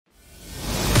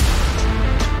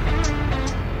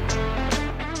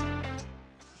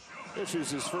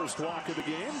catches his first walk of the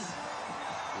game.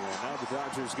 And now the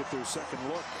Dodgers get their second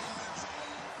look.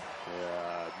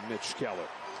 Mitch Keller.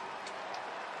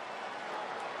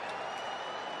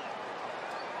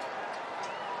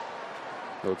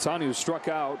 Ohtani, who struck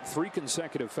out 3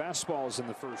 consecutive fastballs in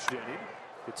the first inning.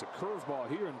 It's a curveball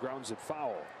here and grounds it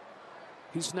foul.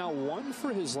 He's now 1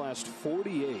 for his last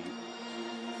 48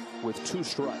 with 2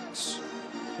 strikes.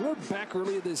 Remember back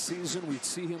earlier this season, we'd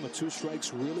see him with 2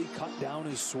 strikes really cut down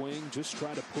his swing, just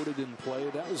try to put it in play.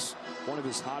 That was one of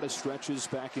his hottest stretches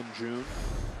back in June.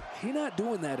 He's not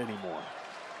doing that anymore.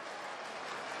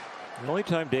 The only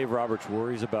time Dave Roberts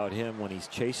worries about him when he's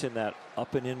chasing that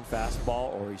up and in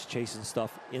fastball or he's chasing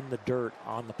stuff in the dirt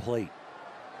on the plate.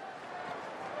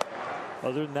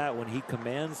 Other than that, when he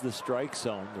commands the strike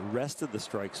zone, the rest of the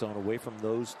strike zone away from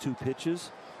those 2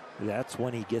 pitches, that's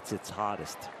when he gets its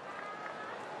hottest.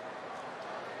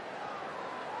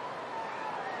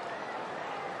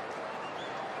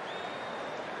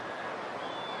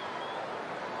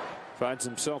 Finds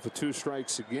himself with 2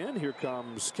 strikes again. Here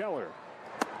comes Keller.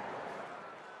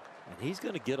 And he's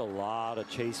going to get a lot of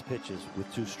chase pitches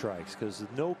with 2 strikes because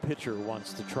no pitcher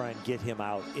wants to try and get him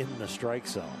out in the strike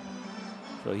zone.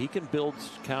 So he can build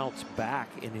counts back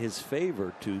in his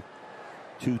favor to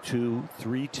 2-2,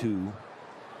 3-2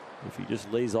 if he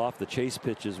just lays off the chase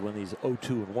pitches when he's 0-2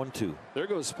 and 1-2. There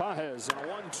goes Paez and a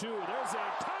 1-2. There's a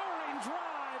towering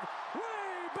drive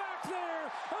way back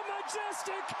there. A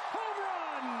majestic home run.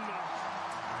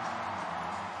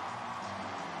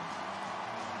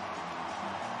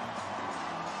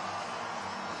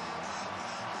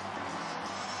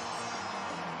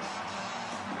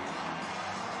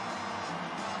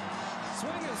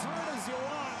 Swing as hard as you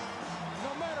want,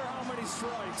 no matter how many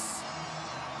strikes.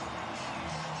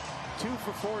 2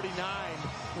 for 49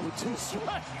 with 2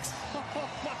 strikes. Oh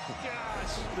my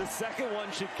gosh. The second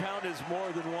one should count as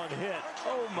more than 1 hit.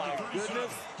 Oh my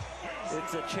goodness.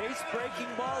 It's a chase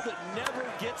breaking ball that never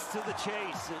gets to the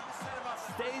chase. It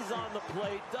stays on the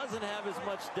plate, doesn't have as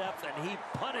much depth, and he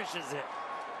punishes it.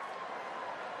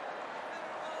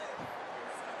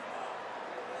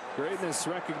 Greatness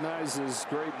recognizes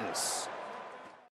greatness.